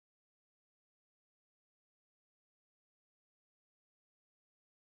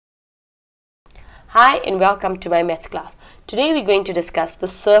Hi and welcome to my maths class. Today we're going to discuss the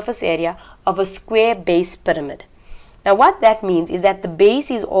surface area of a square base pyramid. Now what that means is that the base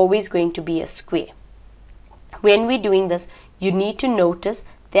is always going to be a square. When we're doing this, you need to notice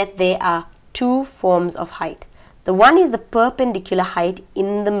that there are two forms of height. The one is the perpendicular height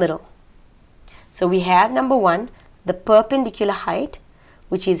in the middle. So we have number one, the perpendicular height,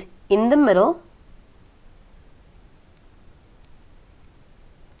 which is in the middle.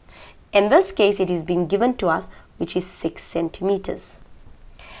 In this case, it is being given to us, which is 6 centimeters.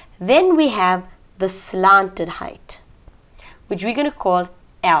 Then we have the slanted height, which we're going to call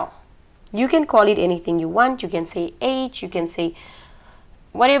L. You can call it anything you want. You can say H, you can say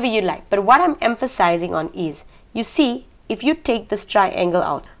whatever you like. But what I'm emphasizing on is, you see, if you take this triangle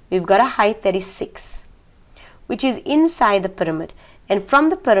out, we've got a height that is 6, which is inside the pyramid. And from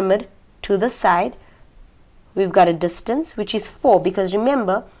the pyramid to the side, we've got a distance, which is 4, because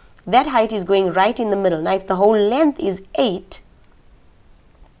remember, that height is going right in the middle. Now if the whole length is 8,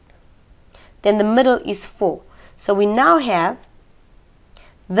 then the middle is 4. So we now have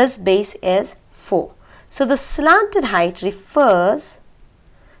this base as 4. So the slanted height refers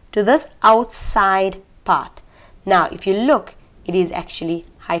to this outside part. Now if you look, it is actually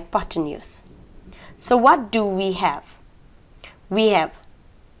hypotenuse. So what do we have? We have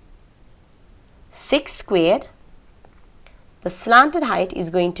 6 squared. The slanted height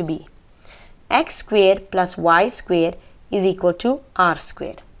is going to be x squared plus y squared is equal to r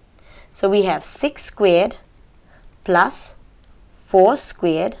squared. So we have 6 squared plus 4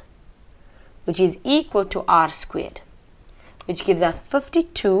 squared, which is equal to r squared, which gives us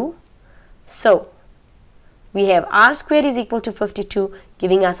 52. So we have r squared is equal to 52,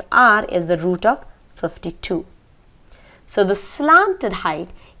 giving us r as the root of 52. So the slanted height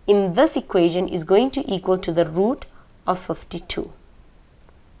in this equation is going to equal to the root of 52.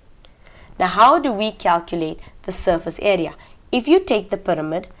 Now how do we calculate the surface area? If you take the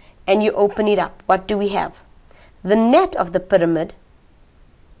pyramid and you open it up, what do we have? The net of the pyramid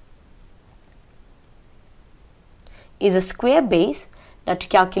is a square base. Now to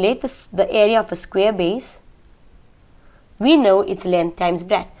calculate the area of a square base, we know it's length times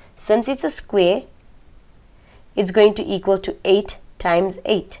breadth. Since it's a square, it's going to equal to 8 times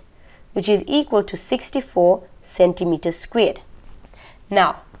 8, which is equal to 64 centimeters squared.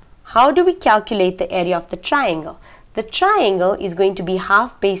 Now, how do we calculate the area of the triangle? The triangle is going to be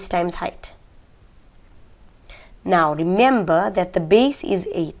half base times height. Now, remember that the base is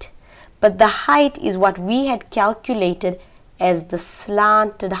 8, but the height is what we had calculated as the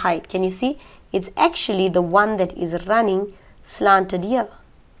slanted height. Can you see? It's actually the one that is running slanted here.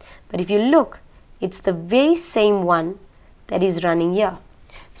 But if you look, it's the very same one that is running here.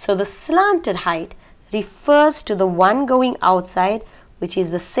 So the slanted height refers to the one going outside, which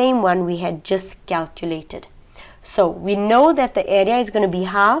is the same one we had just calculated. So we know that the area is going to be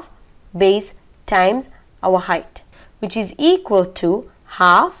half base times our height, which is equal to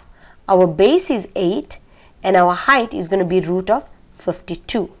half. Our base is 8 and our height is going to be root of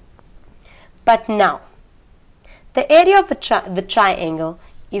 52. But now, the area of the triangle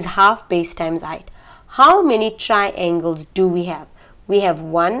is half base times height. How many triangles do we have? We have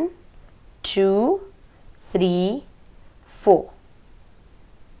 1, 2, 3, 4.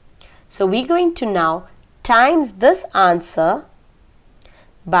 So we're going to now times this answer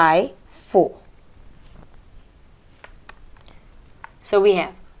by 4. So we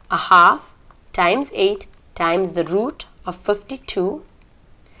have a half times 8 times the root of 52,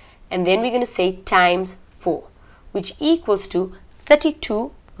 and then we're going to say times 4, which equals to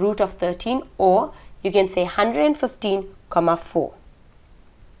 32 root of 13, or you can say 115,4.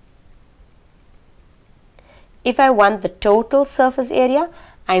 If I want the total surface area,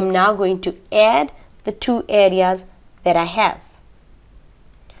 I'm now going to add the two areas that I have,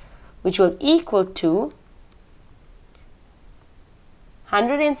 which will equal to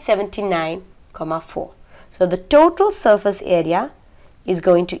 179,4. So the total surface area is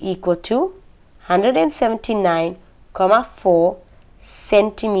going to equal to 179,4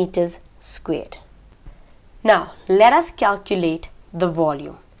 centimeters squared. Now let us calculate the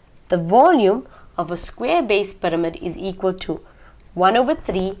volume. The volume of a square base pyramid is equal to 1 over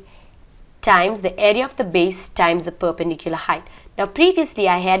 3 times the area of the base times the perpendicular height. Now previously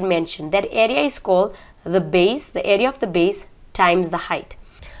I had mentioned that area is called the base, the area of the base times the height.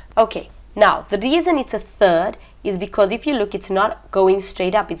 Okay, now the reason it's a third is because if you look, it's not going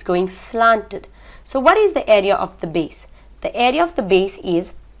straight up, it's going slanted. So what is the area of the base? The area of the base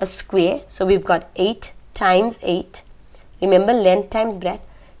is a square, so we've got 8 times 8, remember length times breadth,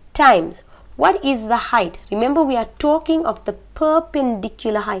 times What is the height? Remember, we are talking of the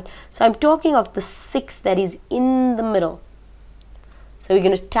perpendicular height. So I'm talking of the 6 that is in the middle. So we're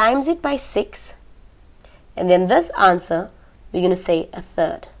going to times it by 6. And then this answer, we're going to say a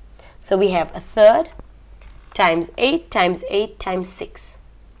third. So we have a third times 8 times 8 times 6,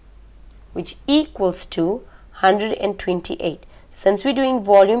 which equals to 128. Since we're doing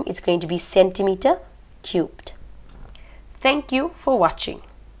volume, it's going to be centimeter cubed. Thank you for watching.